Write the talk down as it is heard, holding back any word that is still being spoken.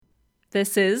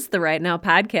This is the Right Now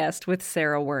Podcast with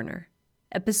Sarah Werner.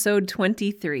 Episode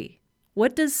 23.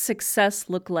 What does success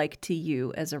look like to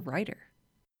you as a writer?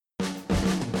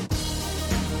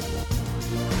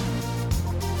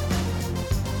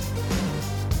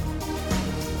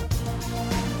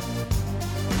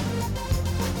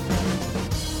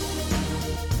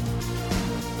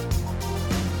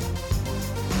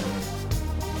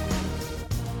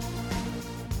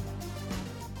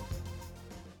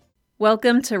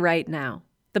 Welcome to Right Now,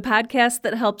 the podcast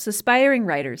that helps aspiring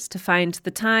writers to find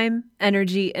the time,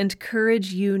 energy, and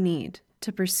courage you need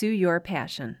to pursue your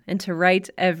passion and to write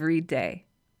every day.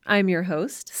 I'm your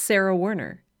host, Sarah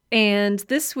Werner, and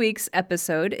this week's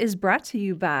episode is brought to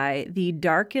you by the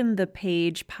Darken the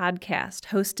Page podcast,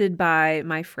 hosted by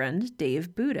my friend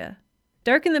Dave Buddha.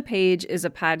 Darken the Page is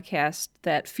a podcast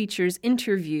that features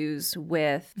interviews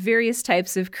with various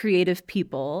types of creative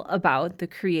people about the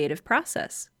creative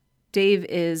process. Dave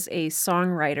is a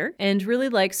songwriter and really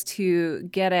likes to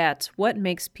get at what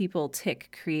makes people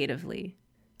tick creatively.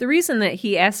 The reason that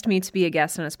he asked me to be a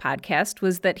guest on his podcast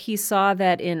was that he saw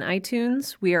that in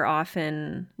iTunes, we are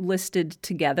often listed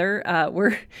together.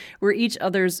 We're each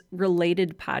other's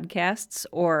related podcasts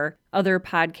or other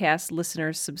podcast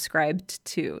listeners subscribed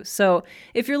to. So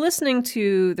if you're listening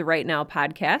to the Right Now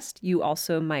podcast, you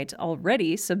also might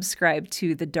already subscribe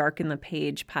to the Darken the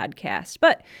Page podcast.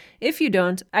 But if you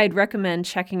don't, I'd recommend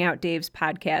checking out Dave's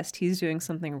podcast. He's doing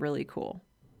something really cool.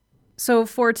 So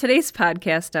for today's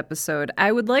podcast episode,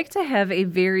 I would like to have a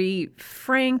very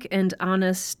frank and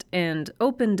honest and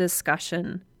open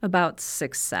discussion about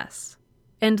success.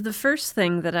 And the first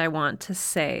thing that I want to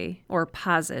say, or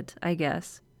posit, I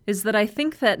guess, is that I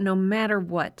think that no matter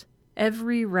what,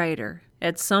 every writer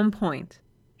at some point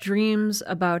dreams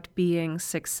about being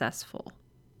successful.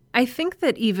 I think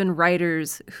that even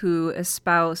writers who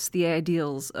espouse the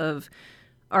ideals of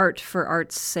art for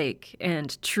art's sake,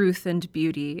 and truth and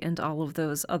beauty, and all of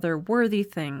those other worthy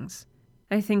things,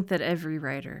 I think that every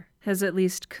writer has at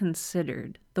least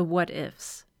considered the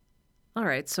what-ifs. All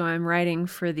right, so I'm writing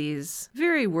for these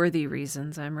very worthy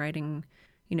reasons. I'm writing,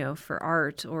 for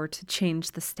art, or to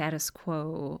change the status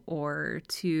quo, or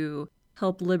to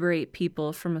help liberate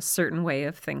people from a certain way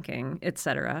of thinking,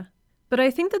 etc. But I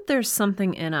think that there's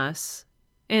something in us,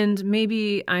 and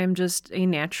maybe I'm just a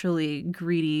naturally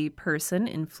greedy person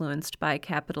influenced by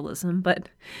capitalism, but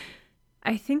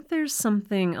I think there's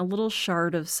something, a little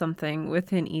shard of something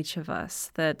within each of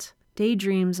us that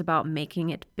daydreams about making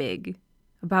it big,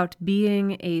 about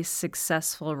being a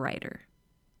successful writer.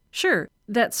 Sure,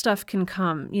 that stuff can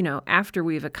come, after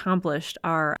we've accomplished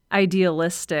our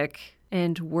idealistic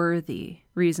and worthy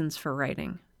reasons for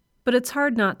writing. But it's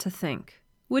hard not to think,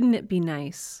 wouldn't it be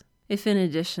nice if in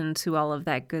addition to all of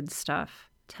that good stuff,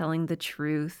 telling the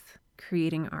truth,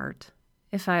 creating art,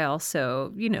 if I also,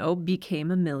 became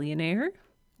a millionaire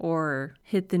or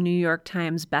hit the New York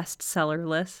Times bestseller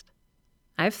list?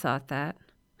 I've thought that.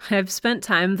 I've spent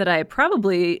time that I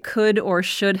probably could or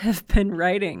should have been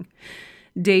writing,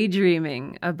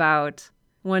 daydreaming about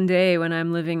one day when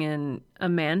I'm living in a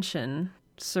mansion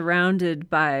surrounded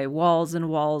by walls and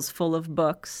walls full of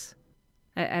books.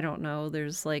 I don't know,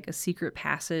 there's like a secret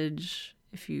passage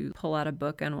if you pull out a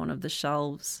book on one of the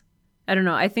shelves. I don't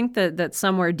know, I think that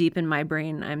somewhere deep in my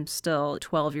brain, I'm still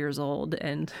 12 years old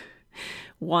and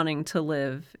wanting to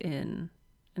live in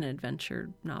an adventure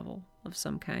novel of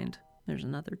some kind. There's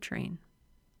another train.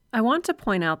 I want to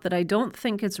point out that I don't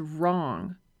think it's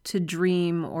wrong to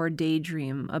dream or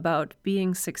daydream about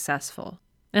being successful.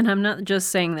 And I'm not just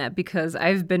saying that because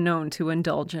I've been known to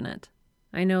indulge in it.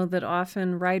 I know that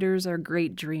often writers are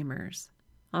great dreamers,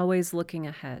 always looking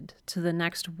ahead to the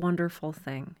next wonderful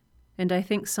thing. And I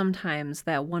think sometimes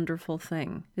that wonderful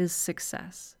thing is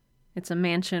success. It's a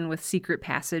mansion with secret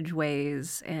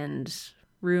passageways and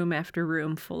room after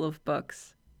room full of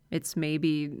books. It's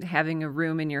maybe having a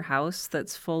room in your house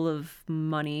that's full of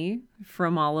money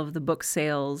from all of the book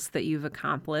sales that you've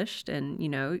accomplished. And,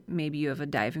 maybe you have a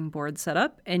diving board set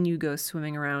up and you go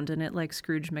swimming around in it like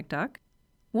Scrooge McDuck.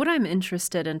 What I'm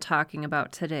interested in talking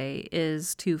about today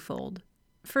is twofold.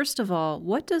 First of all,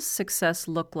 what does success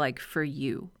look like for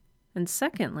you? And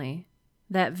secondly,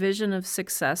 that vision of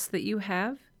success that you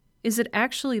have, is it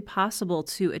actually possible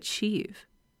to achieve?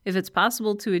 If it's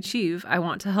possible to achieve, I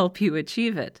want to help you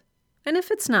achieve it. And if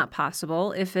it's not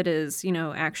possible, if it is,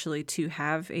 actually to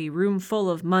have a room full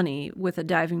of money with a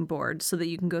diving board so that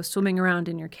you can go swimming around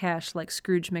in your cash like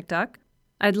Scrooge McDuck,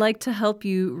 I'd like to help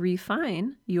you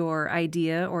refine your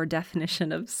idea or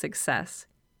definition of success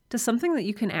to something that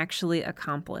you can actually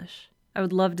accomplish. I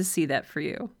would love to see that for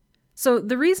you. So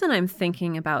the reason I'm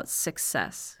thinking about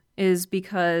success is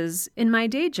because in my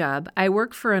day job, I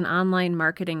work for an online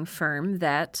marketing firm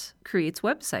that creates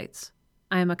websites.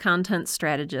 I am a content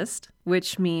strategist,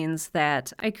 which means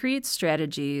that I create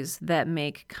strategies that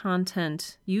make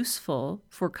content useful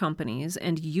for companies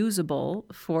and usable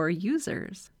for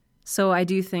users. So I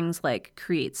do things like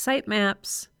create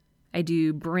sitemaps, I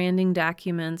do branding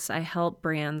documents, I help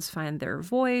brands find their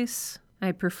voice,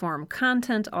 I perform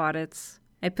content audits,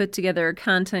 I put together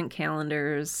content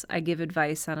calendars, I give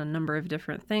advice on a number of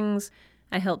different things,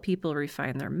 I help people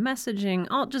refine their messaging,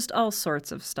 all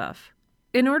sorts of stuff.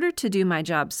 In order to do my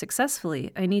job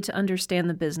successfully, I need to understand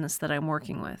the business that I'm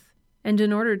working with. And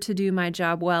in order to do my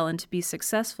job well and to be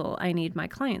successful, I need my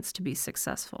clients to be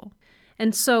successful.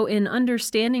 And so in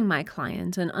understanding my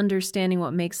client and understanding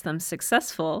what makes them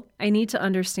successful, I need to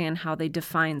understand how they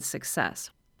define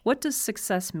success. What does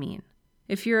success mean?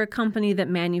 If you're a company that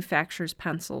manufactures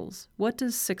pencils, what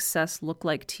does success look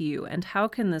like to you, and how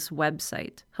can this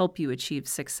website help you achieve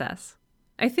success?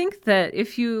 I think that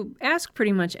if you ask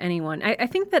pretty much anyone, I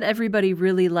think that everybody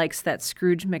really likes that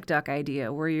Scrooge McDuck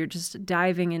idea where you're just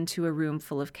diving into a room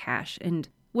full of cash. And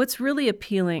what's really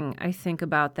appealing, I think,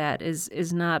 about that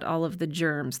is not all of the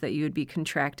germs that you would be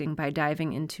contracting by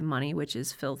diving into money, which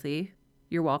is filthy.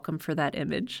 You're welcome for that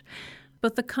image.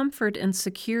 But the comfort and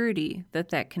security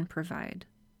that can provide.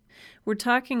 We're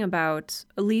talking about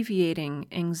alleviating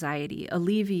anxiety,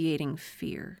 alleviating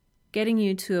fear, getting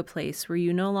you to a place where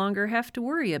you no longer have to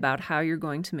worry about how you're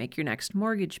going to make your next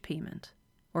mortgage payment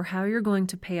or how you're going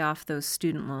to pay off those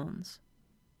student loans.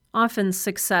 Often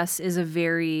success is a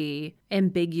very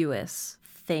ambiguous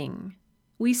thing.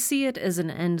 We see it as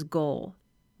an end goal.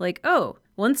 Like, oh,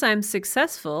 once I'm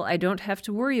successful, I don't have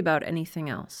to worry about anything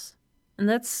else. And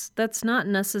that's not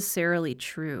necessarily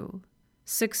true.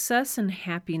 Success and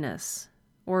happiness,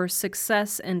 or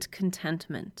success and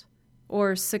contentment,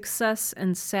 or success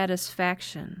and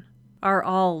satisfaction are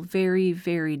all very,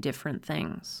 very different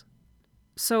things.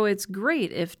 So it's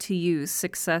great if to you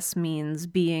success means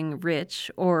being rich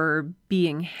or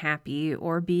being happy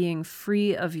or being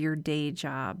free of your day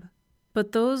job.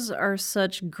 But those are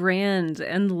such grand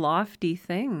and lofty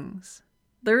things.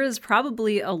 There is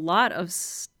probably a lot of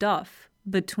stuff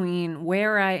between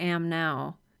where I am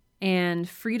now and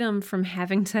freedom from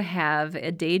having to have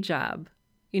a day job.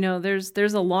 You know,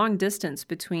 there's a long distance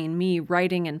between me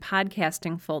writing and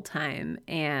podcasting full-time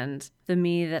and the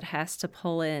me that has to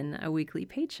pull in a weekly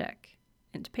paycheck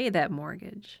and pay that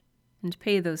mortgage and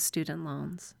pay those student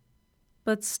loans.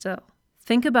 But still,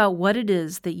 think about what it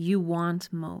is that you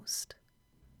want most.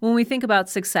 When we think about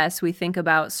success, we think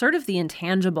about sort of the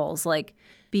intangibles like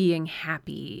being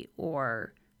happy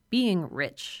or being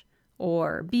rich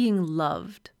or being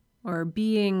loved or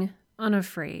being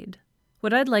unafraid.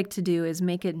 What I'd like to do is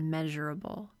make it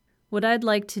measurable. What I'd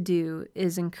like to do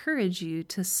is encourage you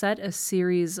to set a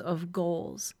series of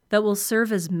goals that will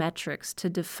serve as metrics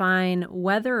to define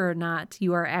whether or not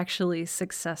you are actually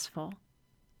successful.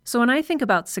 So when I think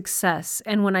about success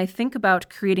and when I think about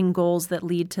creating goals that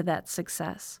lead to that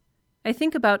success, I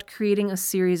think about creating a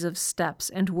series of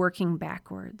steps and working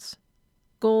backwards.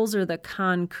 Goals are the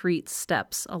concrete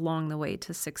steps along the way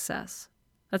to success.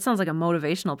 That sounds like a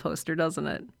motivational poster, doesn't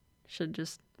it? Should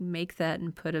just make that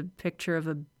and put a picture of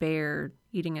a bear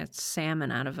eating a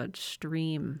salmon out of a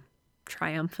stream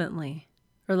triumphantly.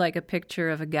 Or like a picture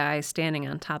of a guy standing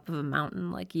on top of a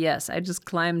mountain like, yes, I just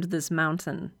climbed this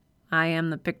mountain. I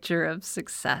am the picture of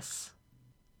success.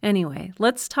 Anyway,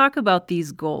 let's talk about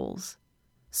these goals.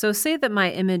 So say that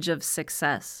my image of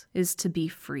success is to be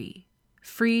free.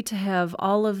 Free to have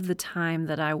all of the time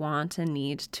that I want and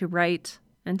need to write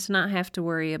and to not have to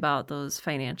worry about those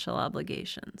financial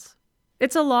obligations.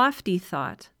 It's a lofty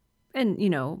thought, and,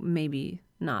 maybe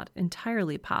not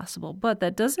entirely possible, but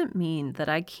that doesn't mean that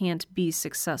I can't be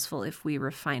successful if we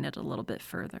refine it a little bit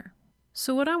further.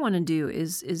 So what I want to do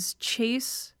is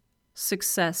chase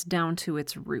success down to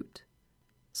its root.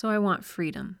 So I want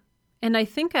freedom. And I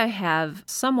think I have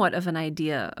somewhat of an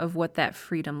idea of what that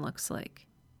freedom looks like.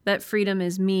 That freedom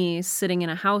is me sitting in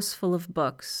a house full of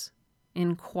books,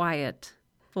 in quiet,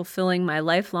 fulfilling my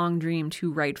lifelong dream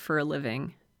to write for a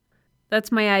living.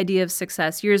 That's my idea of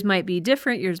success. Yours might be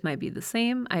different. Yours might be the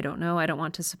same. I don't know. I don't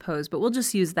want to suppose, but we'll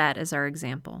just use that as our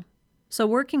example. So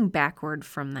working backward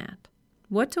from that,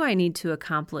 what do I need to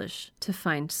accomplish to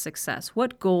find success?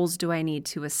 What goals do I need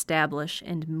to establish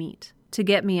and meet to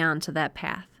get me onto that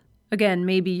path? Again,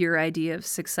 maybe your idea of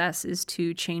success is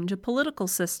to change a political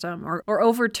system or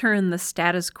overturn the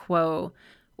status quo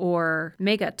or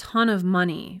make a ton of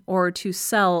money or to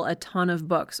sell a ton of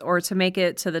books or to make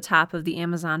it to the top of the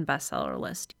Amazon bestseller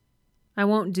list. I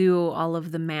won't do all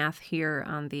of the math here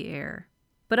on the air,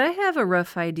 But I have a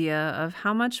rough idea of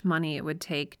how much money it would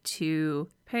take to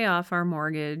pay off our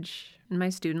mortgage and my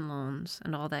student loans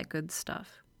and all that good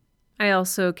stuff. I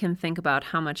also can think about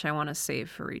how much I want to save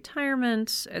for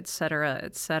retirement,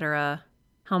 etc.,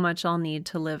 how much I'll need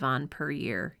to live on per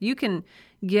year. You can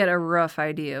get a rough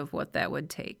idea of what that would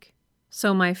take.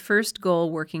 So my first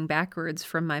goal, working backwards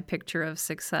from my picture of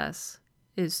success,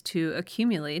 is to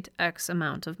accumulate X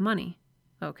amount of money.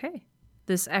 Okay.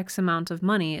 This X amount of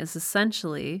money is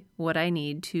essentially what I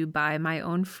need to buy my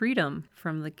own freedom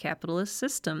from the capitalist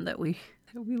system that we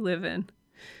live in.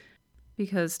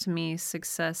 Because to me,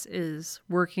 success is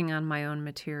working on my own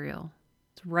material.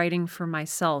 It's writing for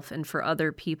myself and for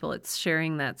other people. It's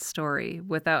sharing that story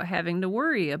without having to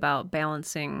worry about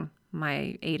balancing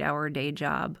my 8-hour day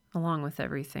job along with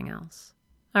everything else.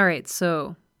 All right,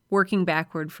 so working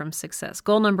backward from success.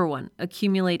 Goal number 1,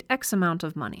 accumulate X amount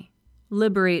of money.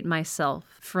 Liberate myself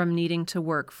from needing to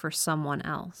work for someone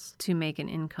else to make an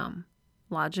income.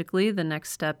 Logically, the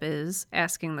next step is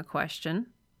asking the question,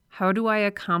 how do I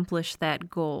accomplish that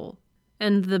goal?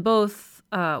 And the both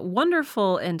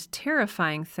wonderful and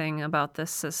terrifying thing about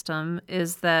this system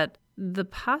is that the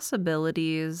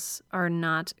possibilities are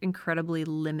not incredibly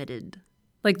limited.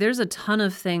 Like, there's a ton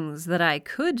of things that I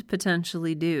could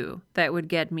potentially do that would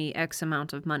get me X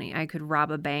amount of money. I could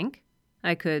rob a bank.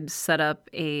 I could set up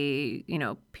a,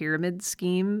 pyramid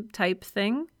scheme type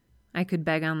thing. I could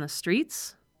beg on the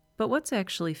streets. But what's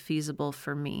actually feasible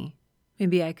for me?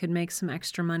 Maybe I could make some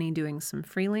extra money doing some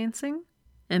freelancing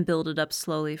and build it up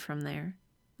slowly from there.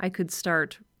 I could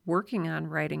start working on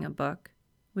writing a book,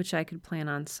 which I could plan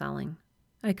on selling.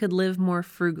 I could live more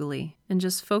frugally and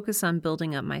just focus on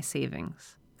building up my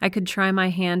savings. I could try my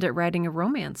hand at writing a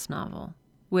romance novel,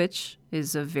 which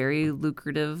is a very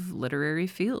lucrative literary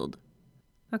field.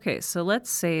 Okay, so let's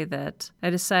say that I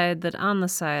decide that on the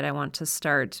side I want to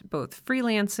start both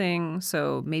freelancing,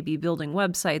 so maybe building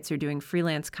websites or doing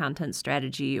freelance content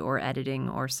strategy or editing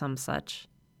or some such.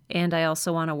 And I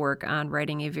also want to work on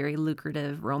writing a very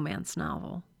lucrative romance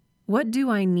novel. What do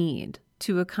I need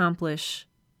to accomplish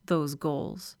those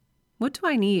goals? What do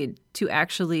I need to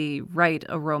actually write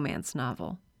a romance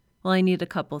novel? Well, I need a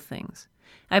couple things.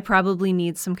 I probably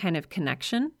need some kind of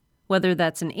connection, whether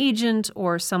that's an agent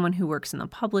or someone who works in the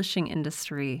publishing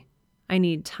industry. I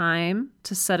need time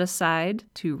to set aside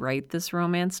to write this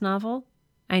romance novel.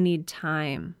 I need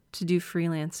time to do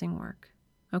freelancing work.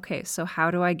 Okay, so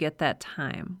how do I get that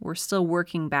time? We're still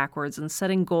working backwards and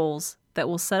setting goals that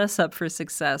will set us up for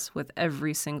success with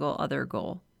every single other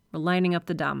goal. We're lining up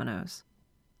the dominoes.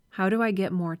 How do I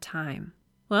get more time?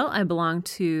 Well, I belong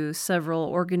to several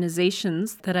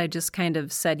organizations that I just kind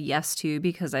of said yes to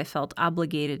because I felt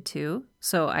obligated to,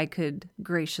 so I could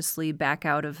graciously back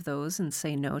out of those and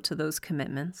say no to those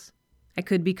commitments. I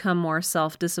could become more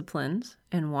self-disciplined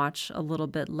and watch a little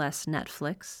bit less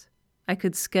Netflix. I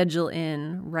could schedule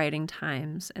in writing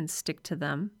times and stick to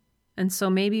them. And so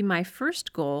maybe my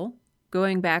first goal,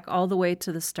 going back all the way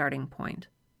to the starting point,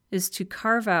 is to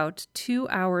carve out 2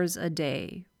 hours a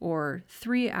day or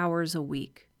 3 hours a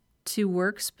week to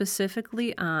work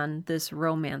specifically on this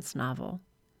romance novel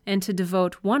and to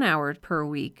devote 1 hour per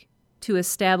week to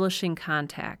establishing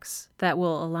contacts that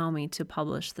will allow me to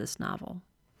publish this novel.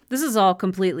 This is all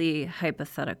completely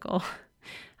hypothetical.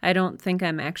 I don't think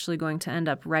I'm actually going to end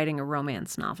up writing a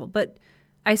romance novel, but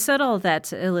I said all that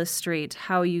to illustrate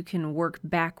how you can work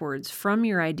backwards from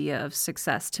your idea of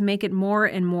success to make it more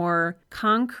and more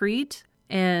concrete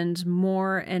and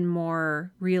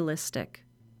more realistic.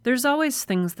 There's always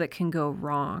things that can go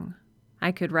wrong.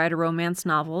 I could write a romance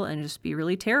novel and just be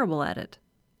really terrible at it.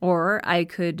 Or I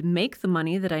could make the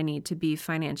money that I need to be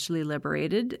financially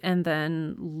liberated and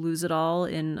then lose it all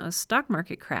in a stock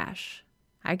market crash.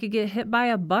 I could get hit by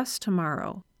a bus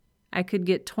tomorrow. I could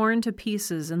get torn to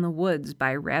pieces in the woods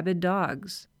by rabid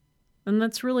dogs. And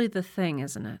that's really the thing,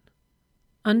 isn't it?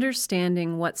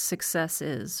 Understanding what success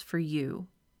is for you,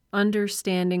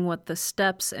 understanding what the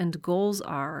steps and goals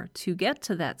are to get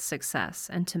to that success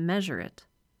and to measure it,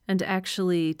 and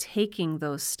actually taking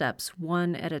those steps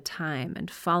one at a time and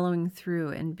following through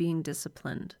and being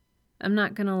disciplined. I'm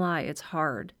not going to lie, it's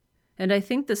hard. And I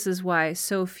think this is why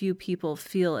so few people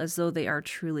feel as though they are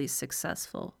truly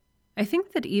successful. I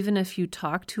think that even if you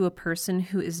talk to a person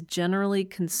who is generally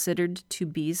considered to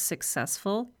be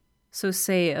successful, so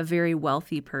say a very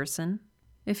wealthy person,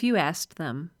 if you asked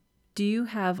them, do you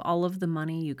have all of the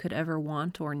money you could ever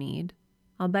want or need?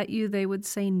 I'll bet you they would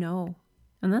say no.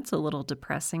 And that's a little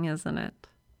depressing, isn't it?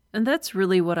 And that's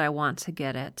really what I want to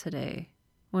get at today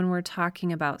when we're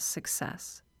talking about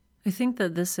success. I think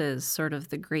that this is sort of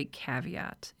the great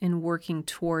caveat in working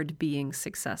toward being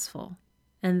successful.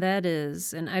 And that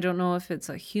is, and I don't know if it's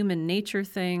a human nature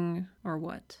thing or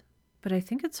what, but I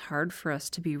think it's hard for us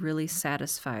to be really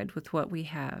satisfied with what we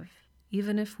have,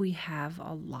 even if we have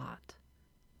a lot.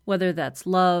 Whether that's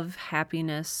love,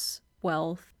 happiness,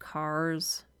 wealth,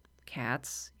 cars,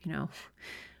 cats,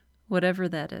 whatever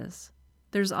that is.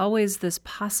 There's always this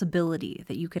possibility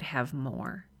that you could have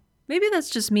more. Maybe that's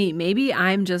just me. Maybe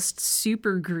I'm just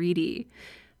super greedy.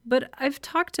 But I've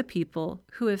talked to people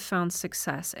who have found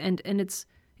success, and it's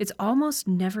almost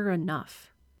never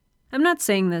enough. I'm not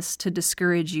saying this to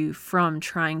discourage you from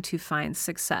trying to find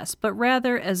success, but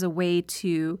rather as a way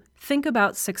to think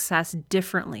about success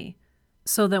differently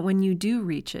so that when you do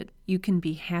reach it, you can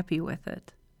be happy with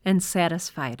it and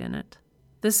satisfied in it.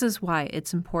 This is why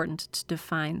it's important to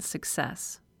define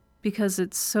success, because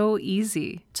it's so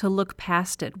easy to look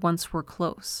past it once we're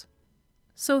close.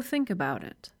 So think about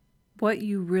it. What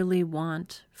you really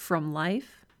want from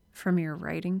life, from your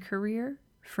writing career,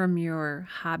 from your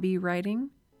hobby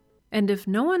writing. And if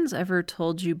no one's ever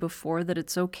told you before that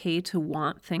it's okay to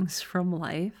want things from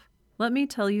life, let me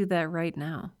tell you that right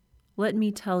now. Let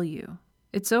me tell you,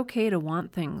 it's okay to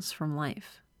want things from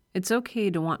life. It's okay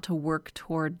to want to work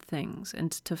toward things and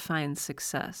to find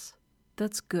success.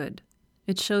 That's good.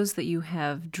 It shows that you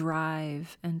have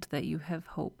drive and that you have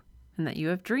hope and that you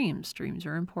have dreams. Dreams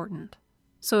are important.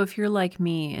 So if you're like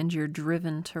me and you're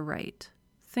driven to write,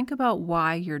 think about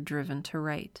why you're driven to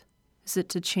write. Is it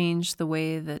to change the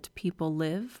way that people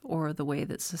live or the way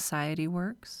that society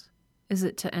works? Is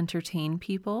it to entertain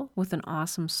people with an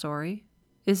awesome story?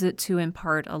 Is it to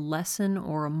impart a lesson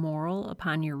or a moral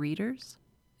upon your readers?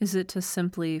 Is it to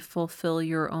simply fulfill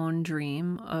your own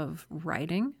dream of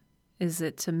writing? Is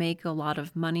it to make a lot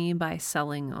of money by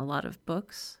selling a lot of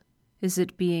books? Is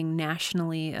it being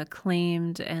nationally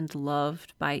acclaimed and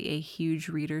loved by a huge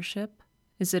readership?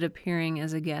 Is it appearing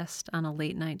as a guest on a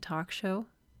late-night talk show?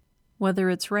 Whether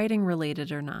it's writing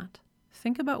related or not,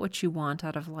 think about what you want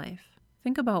out of life.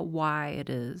 Think about why it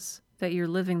is that you're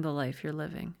living the life you're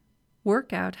living.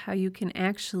 Work out how you can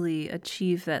actually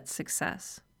achieve that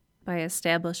success by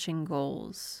establishing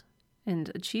goals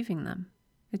and achieving them.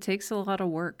 It takes a lot of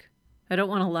work. I don't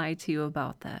want to lie to you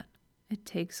about that. It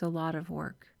takes a lot of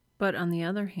work. But on the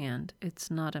other hand,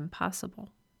 it's not impossible,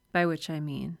 by which I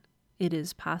mean it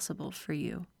is possible for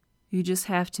you. You just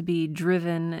have to be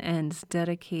driven and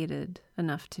dedicated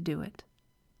enough to do it.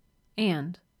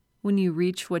 And when you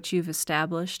reach what you've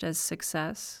established as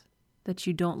success, that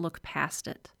you don't look past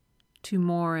it to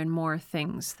more and more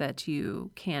things that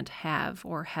you can't have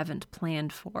or haven't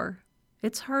planned for.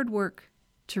 It's hard work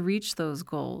to reach those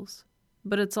goals,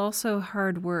 but it's also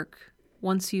hard work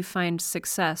once you find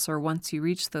success or once you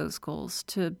reach those goals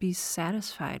to be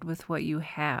satisfied with what you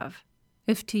have.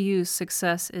 If to you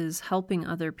success is helping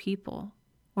other people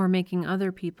or making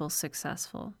other people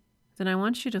successful, then I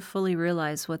want you to fully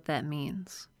realize what that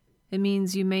means. It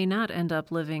means you may not end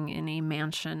up living in a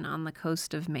mansion on the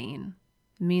coast of Maine.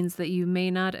 It means that you may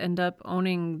not end up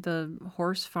owning the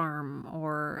horse farm,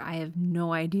 or I have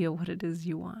no idea what it is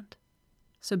you want.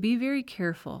 So be very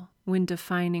careful when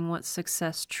defining what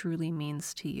success truly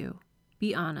means to you.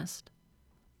 Be honest.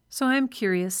 So I'm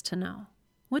curious to know,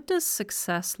 what does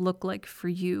success look like for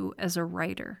you as a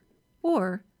writer?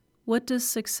 Or what does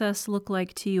success look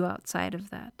like to you outside of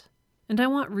that? And I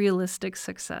want realistic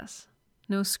success.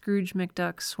 No Scrooge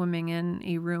McDuck swimming in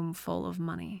a room full of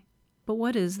money. But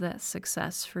what is that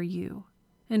success for you?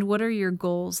 And what are your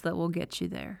goals that will get you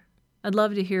there? I'd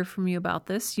love to hear from you about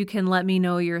this. You can let me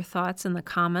know your thoughts in the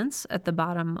comments at the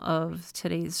bottom of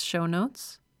today's show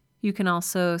notes. You can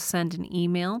also send an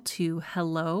email to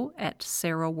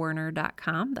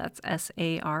hello@sarahwerner.com. That's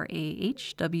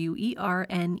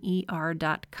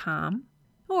SARAHWERNER.com.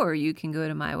 Or you can go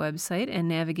to my website and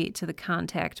navigate to the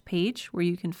contact page where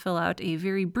you can fill out a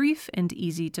very brief and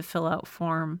easy to fill out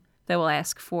form that will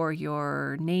ask for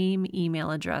your name,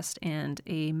 email address, and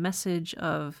a message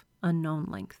of unknown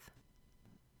length.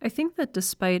 I think that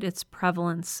despite its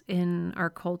prevalence in our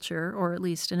culture, or at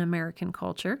least in American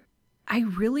culture, I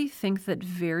really think that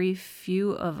very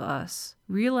few of us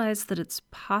realize that it's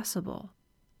possible.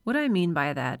 What I mean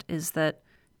by that is that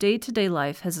day-to-day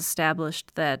life has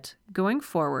established that going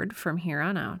forward from here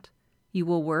on out, you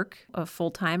will work a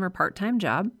full-time or part-time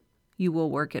job. You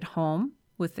will work at home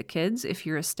with the kids if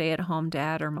you're a stay-at-home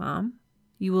dad or mom.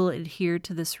 You will adhere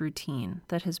to this routine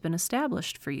that has been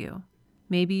established for you.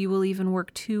 Maybe you will even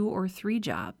work 2 or 3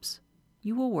 jobs.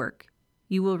 You will work.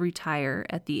 You will retire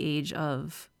at the age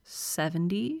of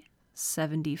 70,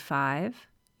 75.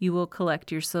 You will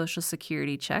collect your Social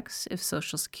Security checks if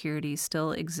Social Security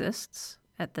still exists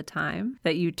at the time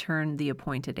that you turn the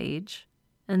appointed age.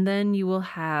 And then you will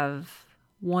have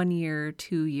 1 year,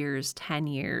 2 years, 10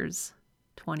 years,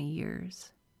 20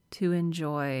 years to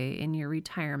enjoy in your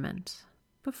retirement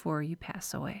before you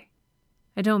pass away.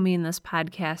 I don't mean this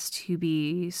podcast to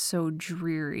be so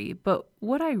dreary, but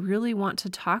what I really want to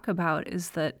talk about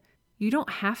is that you don't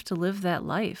have to live that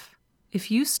life.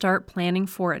 If you start planning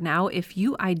for it now, if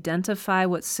you identify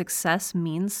what success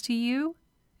means to you,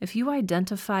 if you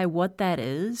identify what that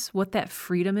is, what that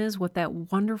freedom is, what that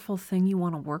wonderful thing you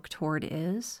want to work toward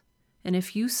is, and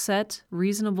if you set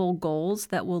reasonable goals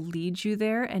that will lead you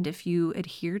there, and if you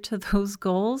adhere to those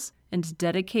goals and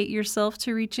dedicate yourself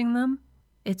to reaching them,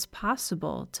 it's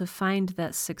possible to find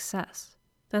that success.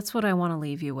 That's what I want to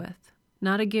leave you with.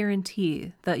 Not a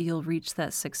guarantee that you'll reach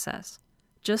that success.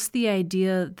 Just the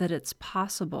idea that it's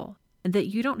possible and that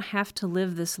you don't have to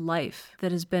live this life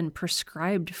that has been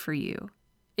prescribed for you.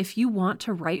 If you want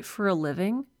to write for a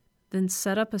living, then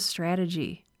set up a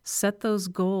strategy. Set those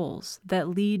goals that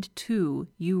lead to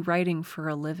you writing for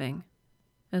a living.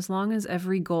 As long as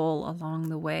every goal along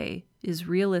the way is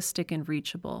realistic and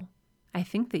reachable, I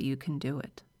think that you can do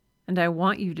it. And I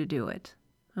want you to do it.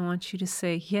 I want you to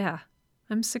say, yeah,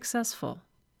 I'm successful,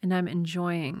 and I'm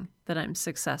enjoying that I'm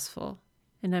successful,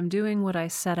 and I'm doing what I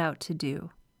set out to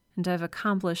do, and I've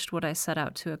accomplished what I set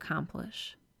out to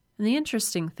accomplish. And the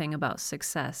interesting thing about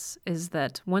success is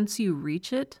that once you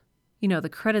reach it, the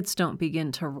credits don't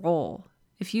begin to roll.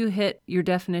 If you hit your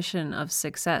definition of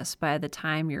success by the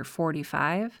time you're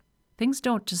 45, things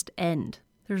don't just end.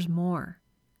 There's more.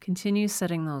 Continue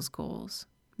setting those goals.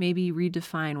 Maybe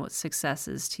redefine what success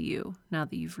is to you now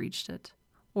that you've reached it.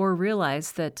 Or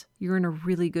realize that you're in a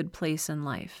really good place in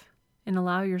life and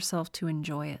allow yourself to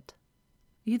enjoy it.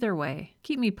 Either way,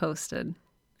 keep me posted.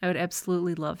 I would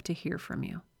absolutely love to hear from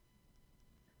you.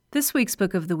 This week's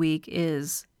book of the week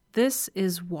is This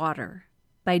is Water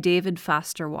by David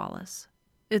Foster Wallace.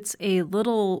 It's a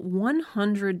little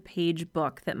 100-page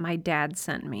book that my dad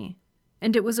sent me,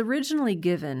 and it was originally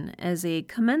given as a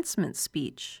commencement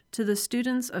speech to the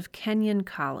students of Kenyon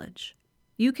College.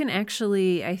 You can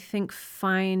actually, I think,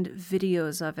 find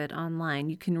videos of it online.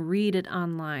 You can read it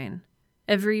online.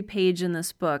 Every page in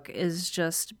this book is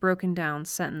just broken down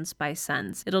sentence by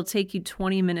sentence. It'll take you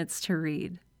 20 minutes to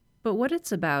read. But what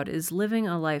it's about is living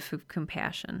a life of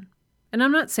compassion. And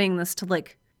I'm not saying this to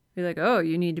be like, oh,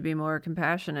 you need to be more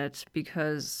compassionate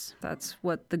because that's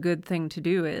what the good thing to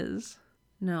do is.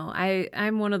 No,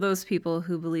 I'm one of those people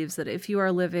who believes that if you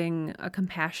are living a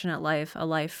compassionate life, a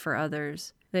life for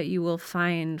others, that you will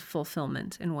find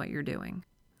fulfillment in what you're doing.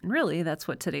 And really, that's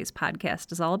what today's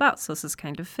podcast is all about, so this is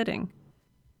kind of fitting.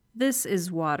 This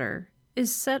is Water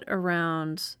is set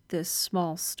around this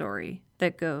small story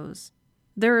that goes,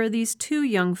 there are these 2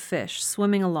 young fish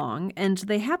swimming along, and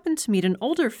they happen to meet an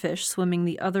older fish swimming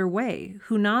the other way,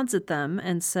 who nods at them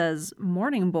and says,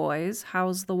 "Morning, boys,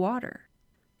 how's the water?"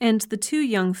 And the 2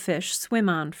 young fish swim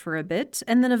on for a bit,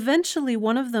 and then eventually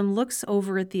one of them looks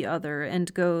over at the other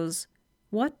and goes,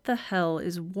 "What the hell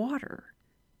is water?"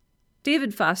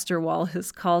 David Foster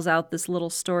Wallace calls out this little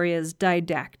story as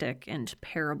didactic and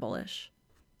parable-ish.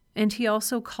 And he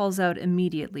also calls out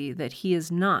immediately that he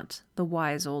is not the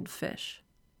wise old fish.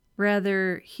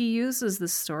 Rather, he uses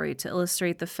this story to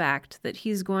illustrate the fact that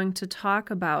he's going to talk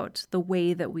about the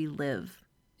way that we live.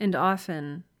 And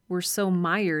often, we're so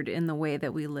mired in the way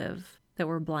that we live that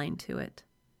we're blind to it.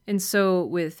 And so,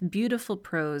 with beautiful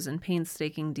prose and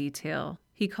painstaking detail,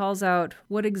 he calls out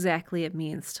what exactly it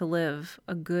means to live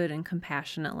a good and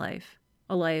compassionate life,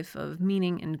 a life of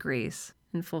meaning and grace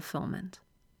and fulfillment.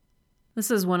 This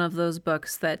is one of those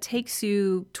books that takes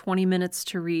you 20 minutes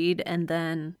to read and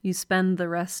then you spend the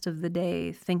rest of the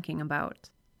day thinking about.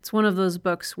 It's one of those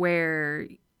books where,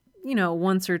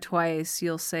 once or twice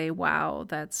you'll say, wow,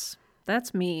 that's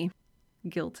me,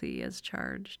 guilty as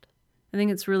charged. I think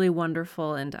it's really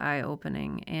wonderful and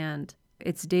eye-opening, and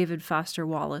it's David Foster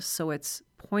Wallace, so it's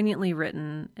poignantly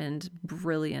written and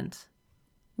brilliant.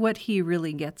 What he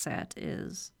really gets at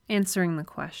is answering the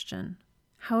question,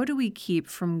 how do we keep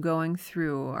from going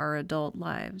through our adult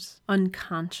lives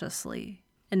unconsciously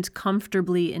and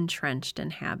comfortably entrenched in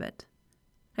habit?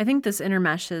 I think this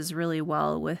intermeshes really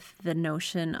well with the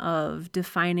notion of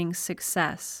defining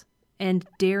success and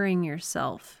daring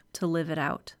yourself to live it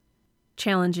out,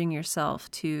 challenging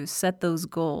yourself to set those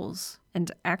goals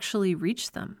and actually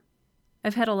reach them.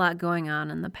 I've had a lot going on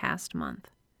in the past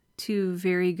month. 2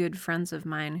 very good friends of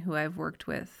mine who I've worked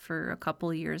with for a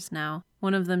couple years now.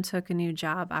 One of them took a new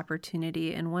job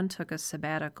opportunity and one took a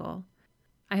sabbatical.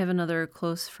 I have another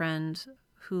close friend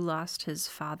who lost his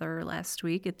father last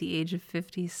week at the age of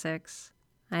 56.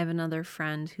 I have another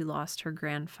friend who lost her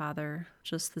grandfather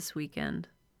just this weekend.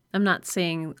 I'm not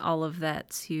saying all of that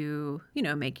to,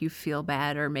 make you feel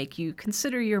bad or make you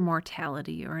consider your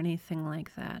mortality or anything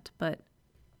like that. But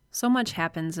so much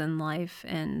happens in life,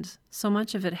 and so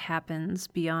much of it happens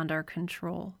beyond our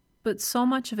control. But so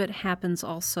much of it happens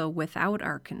also without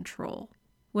our control.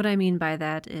 What I mean by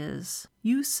that is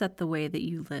you set the way that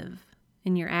you live,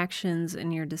 in your actions,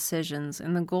 in your decisions,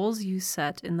 in the goals you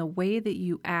set, in the way that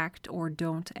you act or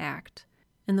don't act,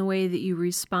 in the way that you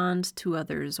respond to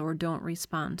others or don't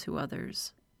respond to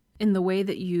others, in the way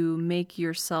that you make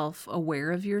yourself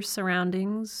aware of your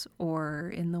surroundings, or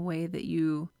in the way that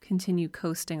you continue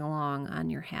coasting along on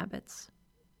your habits.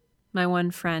 My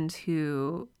one friend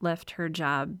who left her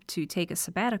job to take a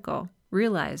sabbatical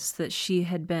realized that she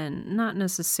had been not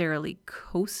necessarily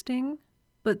coasting,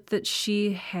 but that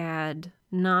she had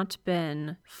not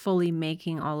been fully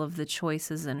making all of the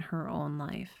choices in her own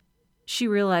life. She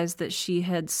realized that she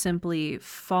had simply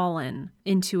fallen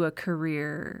into a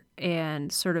career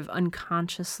and sort of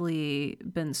unconsciously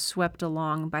been swept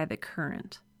along by the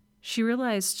current. She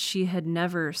realized she had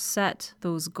never set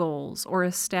those goals or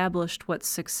established what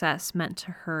success meant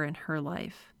to her in her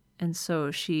life. And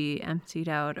so she emptied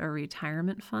out a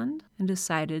retirement fund and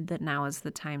decided that now is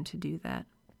the time to do that.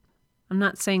 I'm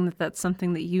not saying that that's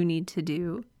something that you need to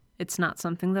do. It's not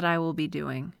something that I will be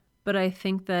doing. But I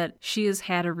think that she has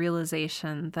had a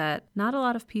realization that not a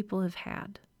lot of people have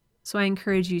had. So I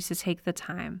encourage you to take the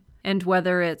time. And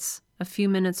whether it's a few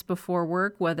minutes before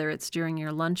work, whether it's during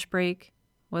your lunch break,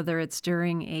 whether it's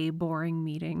during a boring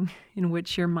meeting in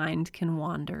which your mind can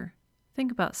wander,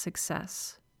 think about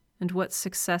success and what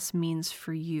success means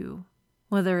for you.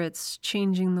 Whether it's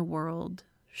changing the world,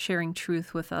 sharing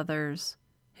truth with others,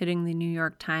 hitting the New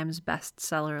York Times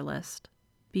bestseller list,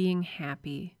 being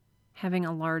happy, having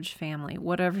a large family,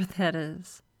 whatever that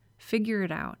is, figure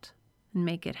it out and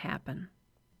make it happen.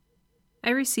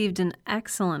 I received an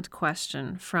excellent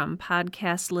question from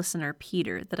podcast listener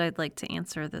Peter that I'd like to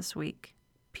answer this week.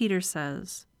 Peter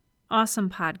says, "Awesome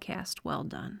podcast, well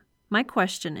done. My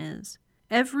question is,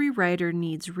 every writer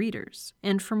needs readers,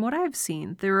 and from what I've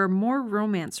seen, there are more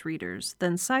romance readers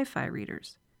than sci-fi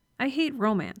readers. I hate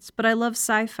romance, but I love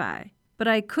sci-fi, but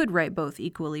I could write both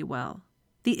equally well.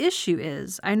 The issue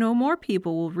is, I know more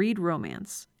people will read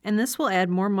romance, and this will add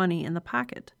more money in the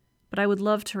pocket, but I would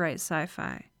love to write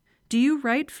sci-fi. Do you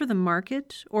write for the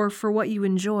market or for what you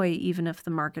enjoy, even if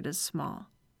the market is small?"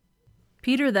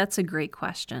 Peter, that's a great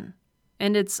question.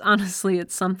 And it's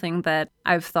something that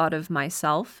I've thought of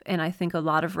myself, and I think a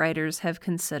lot of writers have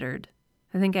considered.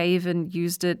 I think I even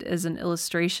used it as an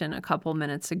illustration a couple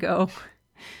minutes ago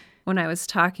when I was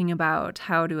talking about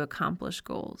how to accomplish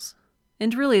goals.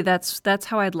 And really, that's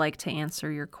how I'd like to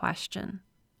answer your question.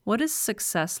 What does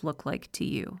success look like to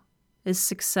you? Is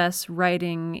success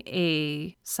writing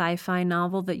a sci-fi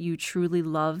novel that you truly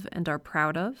love and are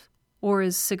proud of? Or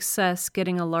is success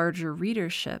getting a larger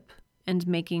readership and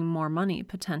making more money,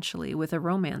 potentially, with a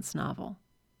romance novel?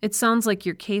 It sounds like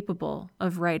you're capable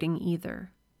of writing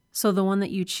either. So the one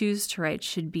that you choose to write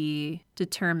should be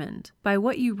determined by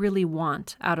what you really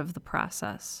want out of the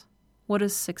process. What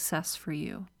is success for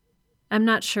you? I'm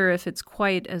not sure if it's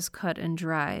quite as cut and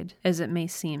dried as it may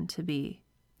seem to be.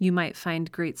 You might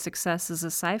find great success as a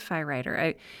sci-fi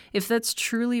writer. If that's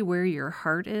truly where your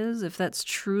heart is, if that's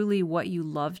truly what you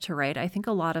love to write, I think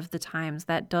a lot of the times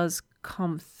that does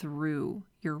come through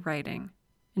your writing.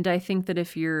 And I think that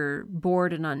if you're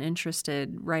bored and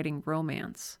uninterested writing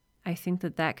romance, I think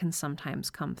that can sometimes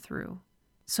come through.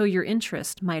 So your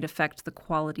interest might affect the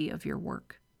quality of your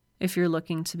work if you're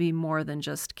looking to be more than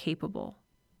just capable.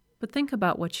 But think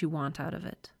about what you want out of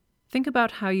it. Think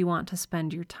about how you want to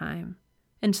spend your time.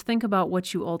 And think about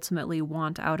what you ultimately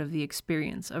want out of the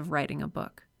experience of writing a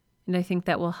book. And I think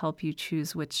that will help you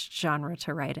choose which genre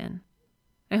to write in.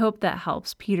 I hope that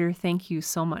helps. Peter, thank you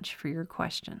so much for your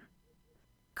question.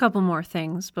 Couple more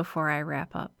things before I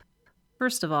wrap up.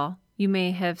 First of all, you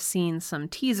may have seen some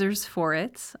teasers for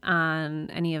it on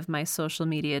any of my social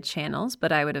media channels,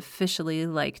 but I would officially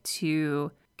like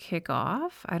to kick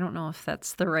off. I don't know if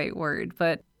that's the right word,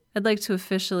 but I'd like to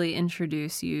officially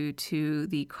introduce you to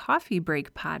the Coffee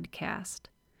Break podcast.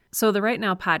 So the Right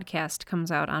Now podcast comes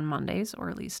out on Mondays, or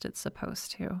at least it's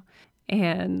supposed to.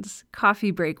 And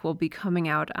Coffee Break will be coming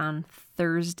out on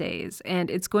Thursdays.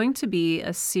 And it's going to be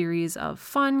a series of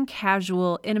fun,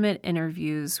 casual, intimate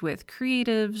interviews with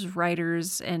creatives,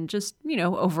 writers, and just,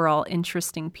 overall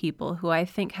interesting people who I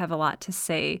think have a lot to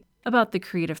say about the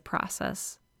creative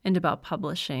process and about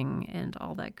publishing and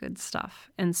all that good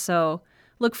stuff. And so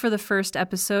look for the first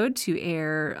episode to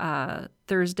air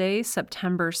Thursday,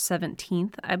 September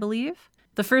 17th, I believe.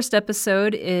 The first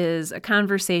episode is a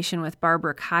conversation with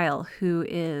Barbara Kyle, who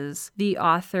is the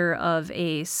author of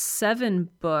a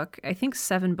 7-book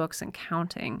and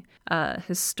counting,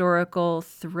 historical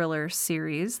thriller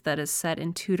series that is set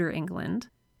in Tudor England,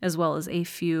 as well as a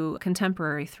few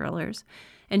contemporary thrillers.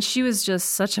 And she was just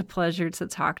such a pleasure to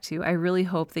talk to. I really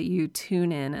hope that you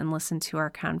tune in and listen to our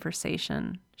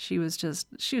conversation. She was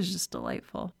just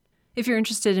delightful. If you're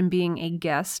interested in being a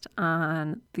guest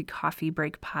on the Coffee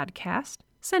Break podcast,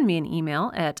 send me an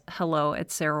email at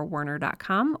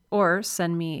hello@sarahwerner.com or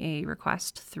send me a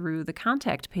request through the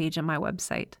contact page on my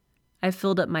website. I've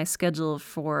filled up my schedule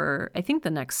for, I think,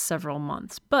 the next several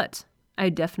months, but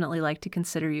I'd definitely like to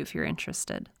consider you if you're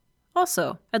interested.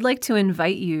 Also, I'd like to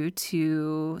invite you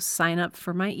to sign up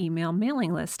for my email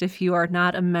mailing list if you are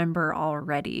not a member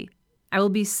already. I will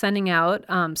be sending out,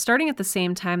 starting at the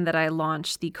same time that I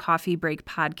launch the Coffee Break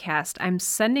podcast, I'm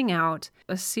sending out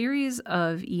a series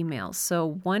of emails,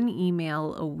 so 1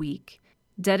 email a week,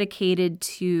 dedicated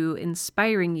to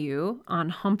inspiring you on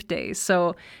hump day.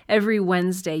 So every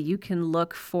Wednesday, you can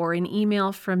look for an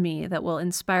email from me that will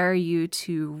inspire you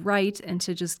to write and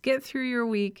to just get through your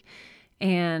week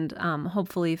and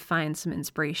hopefully find some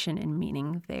inspiration and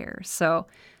meaning there. So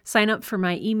sign up for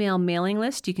my email mailing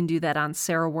list. You can do that on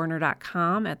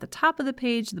sarahwerner.com at the top of the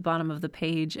page, the bottom of the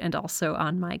page, and also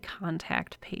on my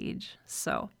contact page.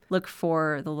 So look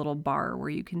for the little bar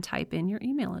where you can type in your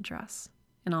email address,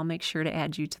 and I'll make sure to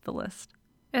add you to the list.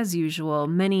 As usual,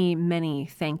 many, many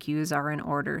thank yous are in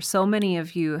order. So many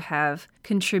of you have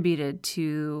contributed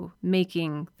to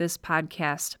making this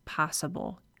podcast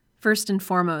possible. First and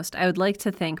foremost, I would like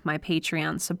to thank my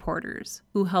Patreon supporters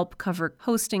who help cover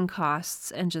hosting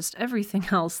costs and just everything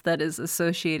else that is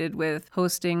associated with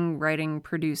hosting, writing,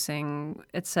 producing,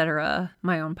 etc.,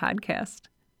 my own podcast.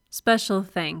 Special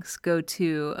thanks go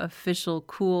to official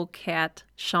cool cat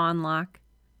Sean Locke,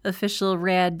 official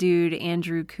rad dude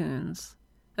Andrew Coons,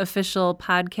 official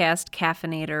podcast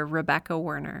caffeinator Rebecca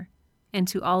Werner, and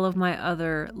to all of my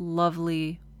other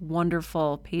lovely,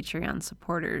 wonderful Patreon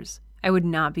supporters. I would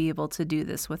not be able to do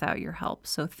this without your help,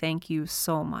 so thank you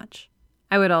so much.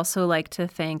 I would also like to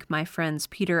thank my friends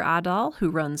Peter Adal, who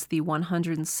runs the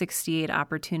 168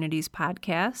 Opportunities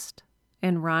podcast,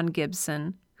 and Ron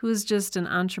Gibson, who is just an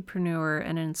entrepreneur,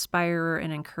 an inspirer,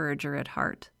 and encourager at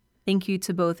heart. Thank you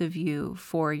to both of you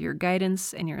for your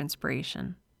guidance and your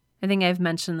inspiration. I think I've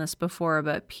mentioned this before,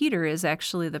 but Peter is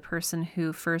actually the person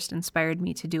who first inspired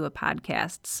me to do a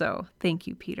podcast, so thank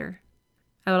you, Peter.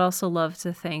 I would also love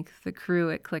to thank the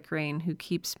crew at ClickRain who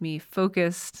keeps me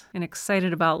focused and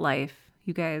excited about life.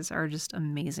 You guys are just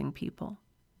amazing people.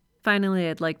 Finally,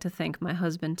 I'd like to thank my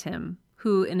husband, Tim,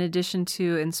 who, in addition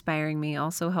to inspiring me,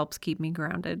 also helps keep me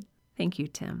grounded. Thank you,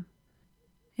 Tim.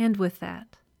 And with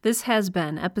that, this has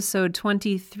been episode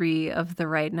 23 of the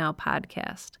Right Now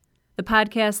podcast, the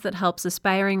podcast that helps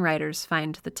aspiring writers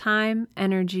find the time,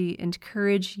 energy, and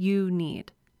courage you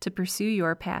need to pursue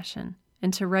your passion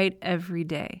and to write every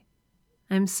day.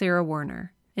 I'm Sarah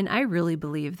Werner, and I really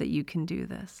believe that you can do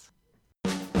this.